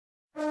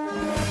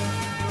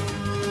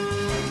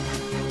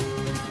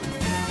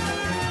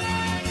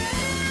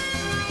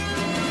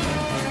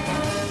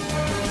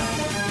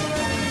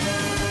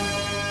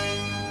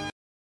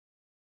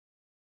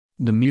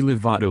Demi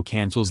Lovato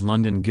cancels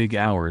London gig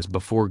hours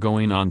before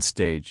going on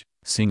stage.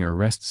 Singer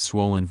rests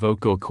swollen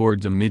vocal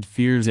cords amid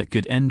fears it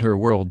could end her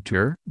world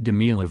tour.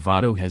 Demi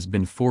Lovato has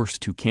been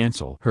forced to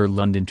cancel her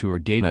London tour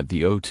date at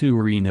the O2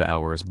 Arena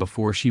hours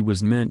before she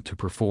was meant to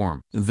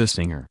perform. The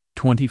singer,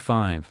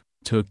 25,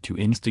 took to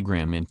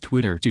Instagram and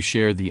Twitter to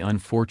share the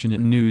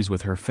unfortunate news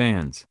with her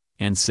fans,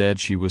 and said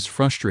she was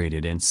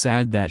frustrated and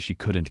sad that she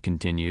couldn't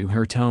continue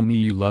her Tell Me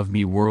You Love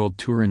Me world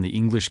tour in the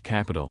English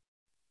capital.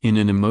 In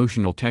an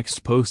emotional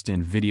text post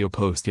and video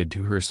posted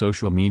to her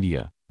social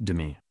media,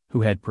 Demi,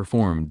 who had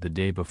performed the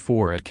day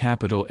before at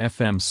Capital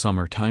FM's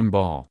Summertime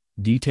Ball,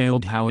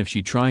 detailed how if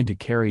she tried to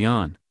carry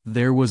on,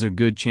 there was a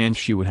good chance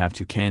she would have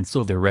to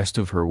cancel the rest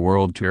of her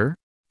world tour.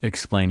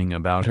 Explaining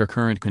about her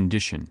current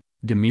condition,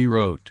 Demi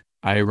wrote,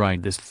 "I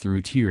write this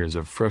through tears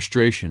of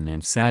frustration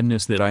and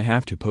sadness that I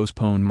have to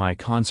postpone my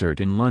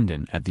concert in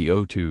London at the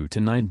O2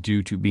 tonight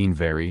due to being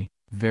very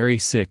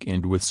sick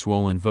and with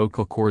swollen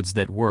vocal cords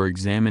that were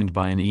examined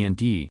by an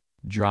ENT.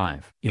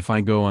 Drive. If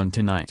I go on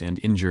tonight and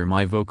injure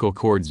my vocal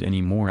cords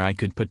anymore, I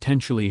could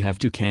potentially have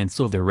to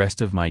cancel the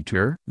rest of my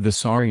tour." The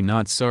Sorry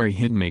Not Sorry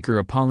hitmaker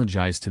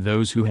apologized to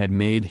those who had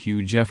made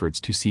huge efforts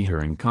to see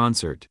her in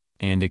concert,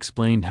 and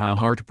explained how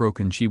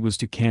heartbroken she was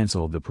to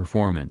cancel the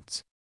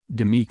performance.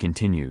 Demi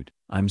continued,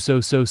 "I'm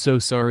so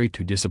sorry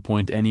to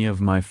disappoint any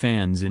of my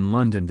fans in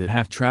London that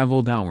have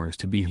traveled hours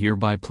to be here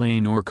by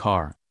plane or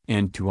car,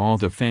 and to all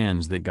the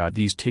fans that got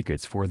these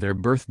tickets for their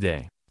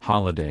birthday,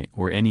 holiday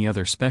or any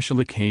other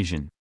special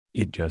occasion.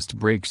 It just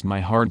breaks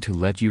my heart to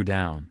let you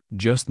down.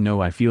 Just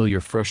know I feel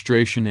your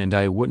frustration and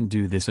I wouldn't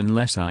do this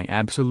unless I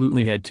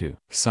absolutely had to."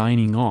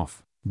 Signing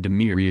off,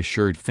 Demi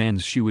reassured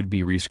fans she would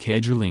be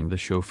rescheduling the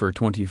show for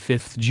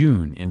 25th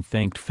June and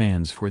thanked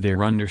fans for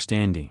their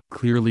understanding.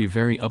 Clearly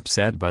very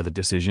upset by the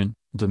decision,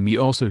 Demi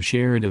also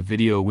shared a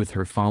video with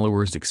her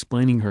followers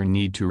explaining her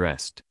need to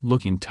rest.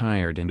 Looking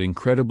tired and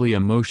incredibly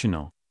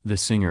emotional, the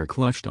singer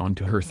clutched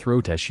onto her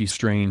throat as she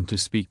strained to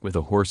speak with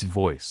a hoarse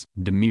voice.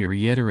 Demi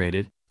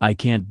reiterated, "I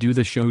can't do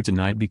the show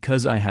tonight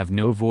because I have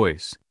no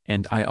voice,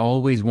 and I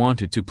always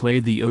wanted to play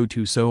the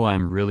O2, so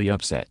I'm really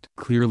upset."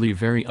 Clearly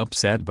very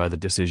upset by the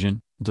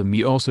decision,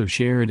 Demi also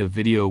shared a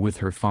video with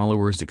her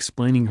followers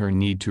explaining her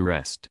need to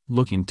rest.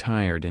 Looking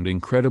tired and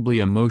incredibly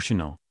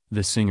emotional,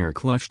 the singer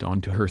clutched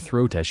onto her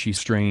throat as she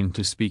strained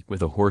to speak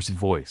with a hoarse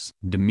voice.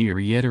 Demi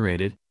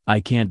reiterated,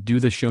 "I can't do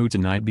the show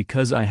tonight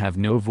because I have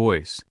no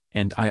voice,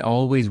 and I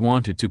always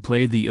wanted to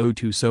play the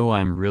O2, so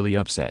I'm really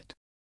upset."